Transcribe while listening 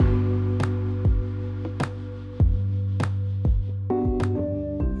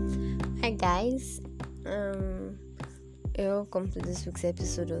guys, welcome to this week's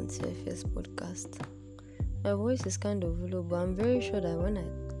episode on TFS podcast. My voice is kind of low, but I'm very sure that when I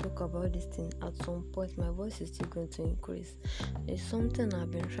talk about this thing at some point, my voice is still going to increase. It's something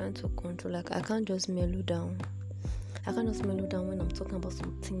I've been trying to control. Like, I can't just mellow down. When I'm talking about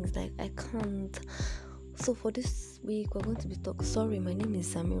some things. Like, I can't. So for this week, we're going to be talking. Sorry, my name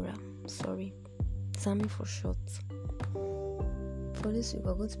is Zamira. Sorry, Zami for short. For this week,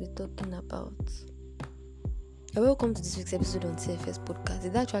 we're going to be talking about. Welcome to this week's episode on TFS podcast.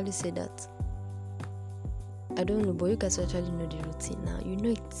 Did I actually say that? I don't know, but you guys actually know the routine now. You know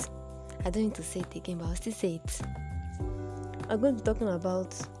it. I don't need to say it again, but I'll still say it. I'm going to be talking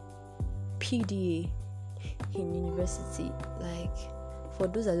about PDA in university. Like, for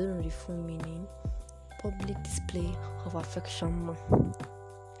those that don't know the full meaning, public display of affection.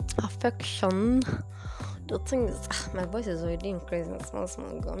 The thing is, my voice is already increasing. Small.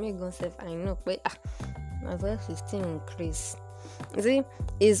 Me go self, I know, but my voice is still increase. You see,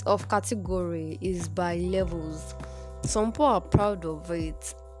 is of category, is by levels. Some people are proud of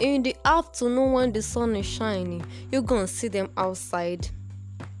it. In the afternoon when the sun is shining, you're gonna see them outside.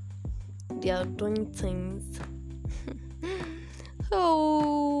 They are doing things.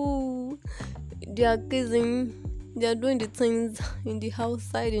 They are kissing. They are doing the things in the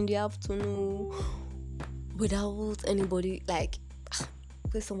outside in the afternoon without anybody, like,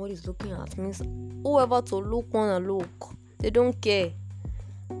 if somebody's looking at me, whoever to look, wanna look. They don't care.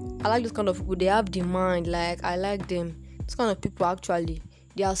 I like this kind of people. They have demand. Like, I like them. This kind of people, actually,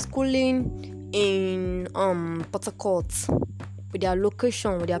 they are schooling in Port Harcourt with their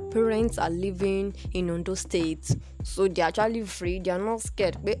location, where their parents are living in Ondo State. So they are actually free. They are not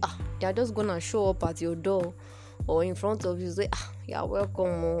scared. They are just gonna show up at your door or in front of you. Say, "Yeah,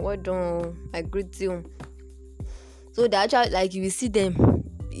 welcome. Well done. I greet you." So they actually, like, you will see them.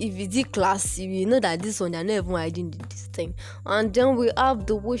 If you did class, you know that this one, they're not even hiding this thing. And then we have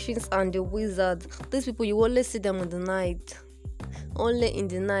the witches and the wizards. These people, you always see them in the night. Only in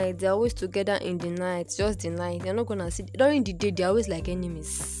the night. They're always together in the night. Just the night. They're not gonna see. During the day, they're always like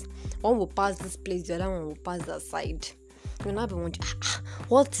enemies. One will pass this place, the other one will pass that side. You'll not be wondering,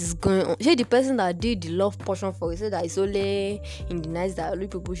 what is going on? The person that did the love portion for you said that it's only in the night that only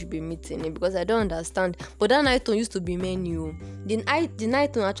people should be meeting it, because I don't understand. But that night tone used to be menu. The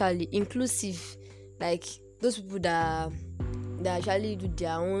night tone actually inclusive, like those people that actually do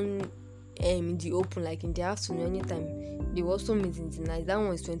their own in the open, like in the afternoon, anytime. They also meet in the night. That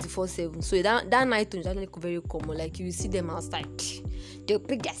one is 24/7. So that night tone is actually very common. Like, you see them outside. They'll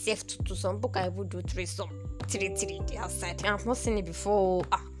pick themselves to some people can even do three outside. I've not seen it before.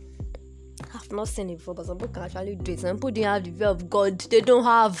 But some people can actually do it. Some people don't have the fear of God. They don't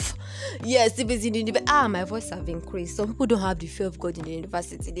have. Yes, if it's in the university. My voice have increased. Some people don't have the fear of God in the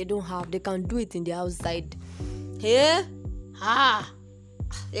university. They don't have. They can do it in the outside. Hey?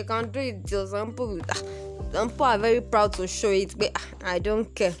 They can do it. Some people are very proud to show it, but I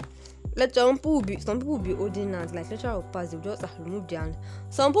don't care. Some people will be holding hands, like lecturer will pass, they'll just remove their hand.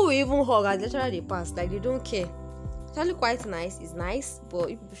 Some people will even hug as lecturer they pass, like they don't care. It's actually quite nice. It's nice, but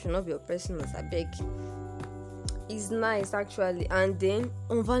you people should not be oppressing us, I beg. It's nice actually. And then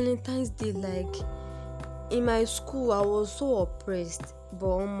on Valentine's Day, like in my school, I was so oppressed.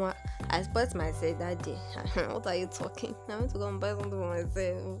 But I spoiled myself that day. What are you talking? I went to go and buy something for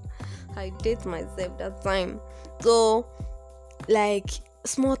myself. I date myself that time. So, like,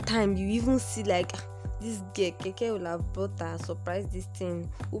 small time, you even see, like, this girl, Keke will have brought a surprise this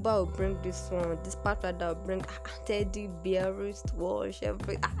thing. Uber will bring this one. This partner that will bring teddy bear, wristwatch,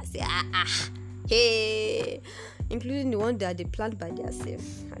 everything. Hey, including the one that they planned by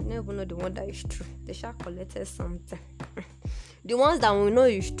themselves. I never know the one that is true. They shall collected something. The ones that we know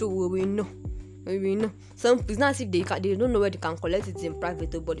is true, we will know. Some it's not as if they don't know where they can collect it in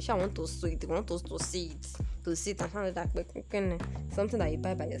private, but they shall want to see it. They want us to see it, and how that something that you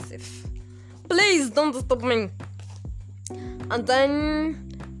buy by yourself. Please don't stop me. And then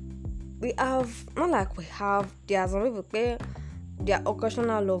we have, there are some people where they are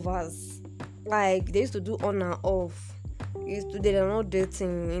occasional lovers. Like, they used to do on and off. They are not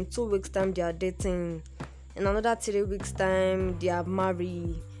dating. In 2 weeks time they are dating. In another 3 weeks time they are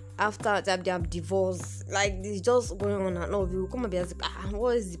married. After that they have divorced. Like, it's just going on and off. You come and be like,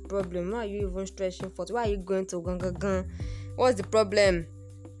 what is the problem? Why are you even stretching for? Why are you going to gang? What's the problem?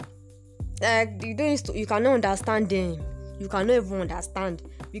 Like, you cannot understand them. You cannot even understand,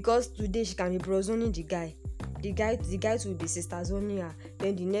 because today she can be brozoning the guy. The guys will be sisters only.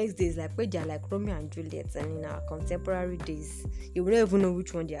 Then the next day is like where they are like Romeo and Juliet, and in our contemporary days, you will not even know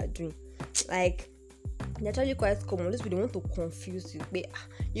which one they are doing. Like, They're actually quite common. Those people want to confuse you. But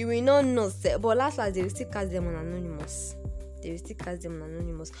you will not know. But last they will still cast them on anonymous.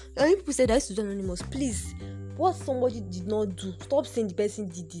 And people say that is to do anonymous. Please, what somebody did not do, stop saying the person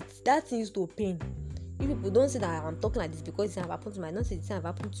did it. That thing used to pain. You people don't say that I'm talking like this because it have happened to me. I don't say it have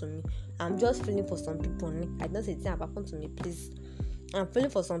happened to me. I'm just feeling for some people. I don't say it have happened to me. Please, I'm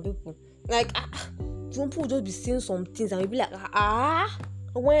feeling for some people. Like some people just be saying some things and you'll be like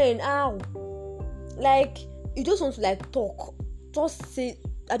when how. Like you just want to like talk. Just say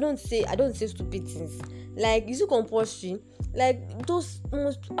I don't say stupid things. Like you see compulsory. Like those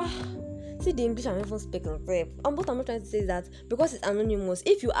most see the English I'm even speaking. What I'm not trying to say is that because it's anonymous,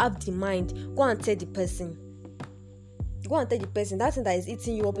 if you have the mind, go and tell the person. That thing that is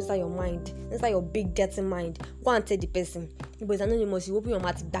eating you up inside your mind, inside your big dirty mind. Go and tell the person. If it's anonymous, you open your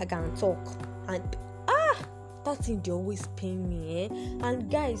mouth dagger and talk. And that thing they always pain me, And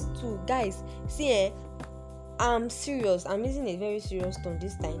guys, see, I'm serious. I'm using a very serious tone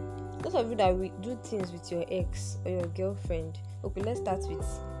this time. Those of you that will do things with your ex or your girlfriend. Okay, let's start with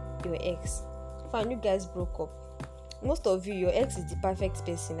your ex. Fine, you guys broke up. Most of you, your ex is the perfect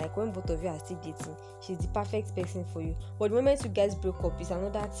person. Like when both of you are still dating, she's the perfect person for you. But the moment you guys broke up, it's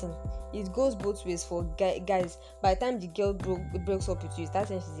another thing. It goes both ways for guys. By the time the girl breaks up with you, it's that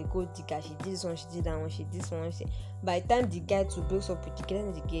time she's a gold digger. She did this one, she did that one, she did this one. By the time the guy too breaks up with the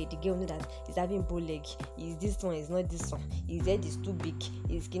girl know that he's having bow leg. Is this one? Is not this one. His head is too big.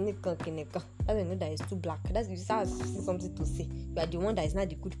 His skinny. That's when you know that it's too black. That's you start something to say. You are the one that is not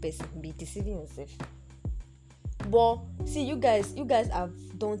the good person. Be deceiving yourself. But see, you guys have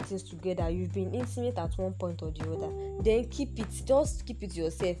done things together. You've been intimate at one point or the other. Then just keep it to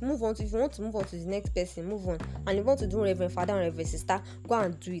yourself. Move on. If you want to move on to the next person, move on. And if you want to do Reverend Father and Reverend Sister, go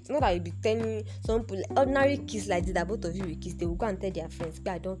and do it. Not that you'll be telling some people ordinary kiss like this that both of you will kiss. They will go and tell their friends,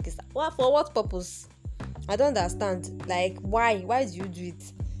 "But I don't kiss." For what purpose? I don't understand. Like why do you do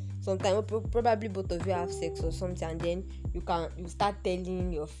it? Sometimes probably both of you have sex or something, and then you start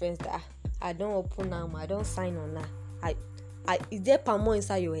telling your friends that I don't open now, I don't sign on that. Is there palmo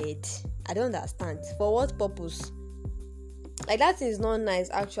inside your head? I don't understand. For what purpose? Like that is not nice.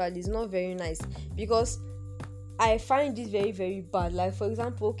 Actually, it's not very nice because I find this very, very bad. Like for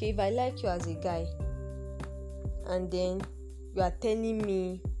example, okay, if I like you as a guy, and then you are telling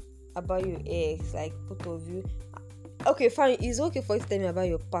me about your ex, like both of you. Okay, fine. It's okay for you to tell me about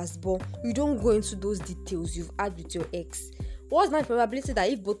your past, but you don't go into those details you've had with your ex. What's my probability that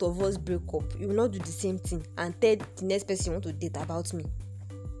if both of us break up, you will not do the same thing and tell the next person you want to date about me?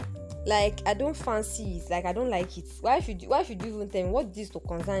 Like, I don't fancy it. Like, I don't like it. Why should you even tell me what this to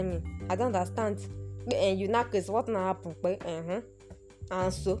concern me? I don't understand. And you know, cause what now happen?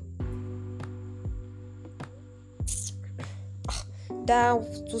 And so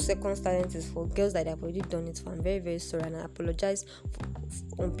that 2 second silence is for girls that have already done it. So I'm very, very sorry, and I apologize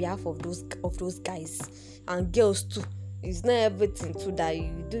on behalf of those guys and girls too. It's not everything too that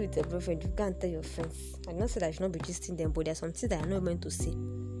you do with your boyfriend. You can't tell your friends. I don't say that I should not be gisting them, but there's some things that I'm not meant to say.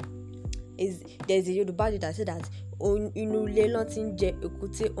 There's a Yoruba that say that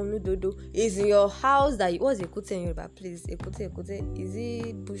is in your house that what's ekute in Yoruba, please? Ekute is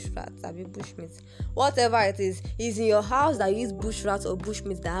it bush rats? Have you bush meat? Whatever it is in your house that you use bush rats or bush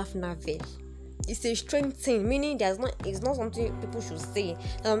meat that have navel. It's a strange thing, meaning it's not something people should say.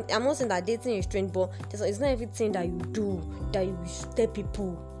 I'm not saying that dating is strange, but it's not everything that you do that you should tell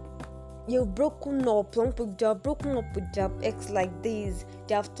people. You've broken up. Some people, they are broken up with their ex like this.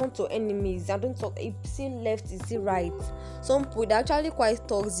 They have turned to enemies. I don't talk. If see left, is see right. Some people, they're actually quite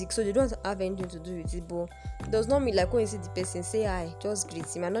toxic, so they don't have anything to do with it. But it does not mean like when you see the person, say hi, just greet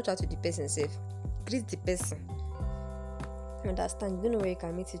him. And not chat with the person safe. Greet the person. Understand? You don't know where you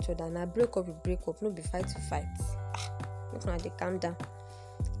can meet each other. And I break up, you break up. No be fight to fight. Look now, they calm down.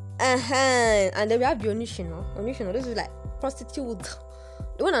 And then we have the Onishino. This is like prostitute.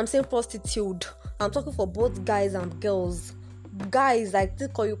 When I'm saying prostitute, I'm talking for both guys and girls. Guys, like they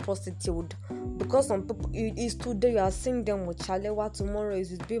call you prostitute because some people is today you are seeing them with Chalewa, tomorrow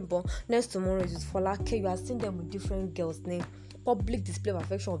is with Bimbo, next tomorrow is with Folake. You are seeing them with different girls' name. Public display of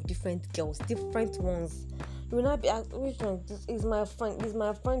affection of different girls, different ones. You will not be which one? This is my friend. Is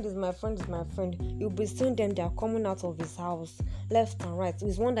my friend. Is my friend. Is my friend. You'll be seeing them. They are coming out of his house, left and right.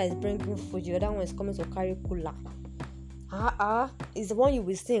 There's one that is bringing food. The other one is coming to carry cooler. Is the one you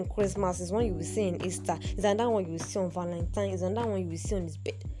will see in Christmas, is one you will see in Easter, is another one you will see on Valentine, is another one you will see on his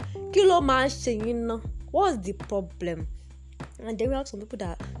bed. Kilo man, what's the problem? And then we have some people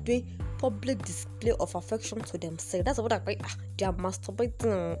that are doing public display of affection to themselves. That's what they are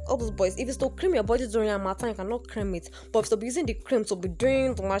masturbating. All those boys, if it's to cream your body during Harmattan, you cannot cream it. But if it's to be using the cream to be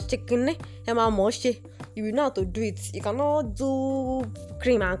doing too much chicken, you will know how to do it. You cannot do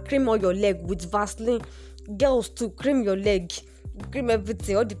cream and cream all your leg with Vaseline. Girls to cream your leg, cream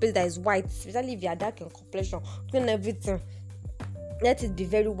everything, all the place that is white, especially if you are dark in complexion, cream everything. Let it be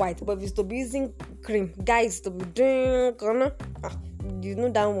very white. But if it's to be using cream, guys, to be doing, you know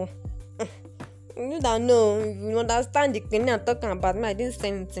that one. You don't know. You understand the thing I'm talking about. Me, I didn't say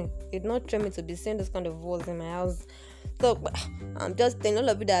anything. It's not train me to be saying those kind of words in my house. So I'm just telling all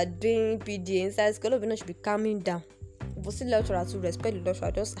of you that are doing PD inside school, all of you should be calming down. If you see lecturer to respect the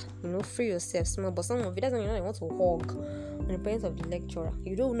lecturer, just free yourself small. But some of you, that's when you want to hug on the parents of the lecturer.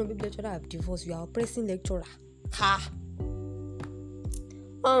 You don't know maybe lecturer have divorced. You are oppressing lecturer. Ha.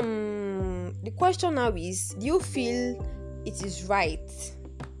 The question now is, do you feel it is right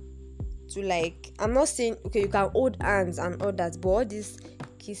to I'm not saying okay you can hold hands and all that, but all this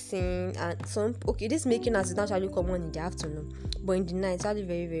kissing and this making out is not actually common in the afternoon, but in the night it's actually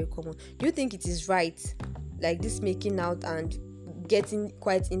very, very common. Do you think it is right, this making out and getting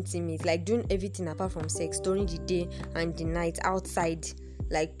quite intimate, doing everything apart from sex during the day and the night outside,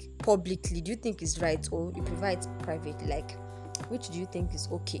 publicly? Do you think it's right, or you prefer it privately? Which do you think is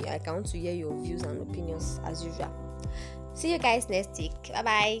okay? I want to hear your views and opinions as usual. See you guys next week. Bye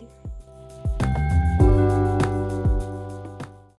bye.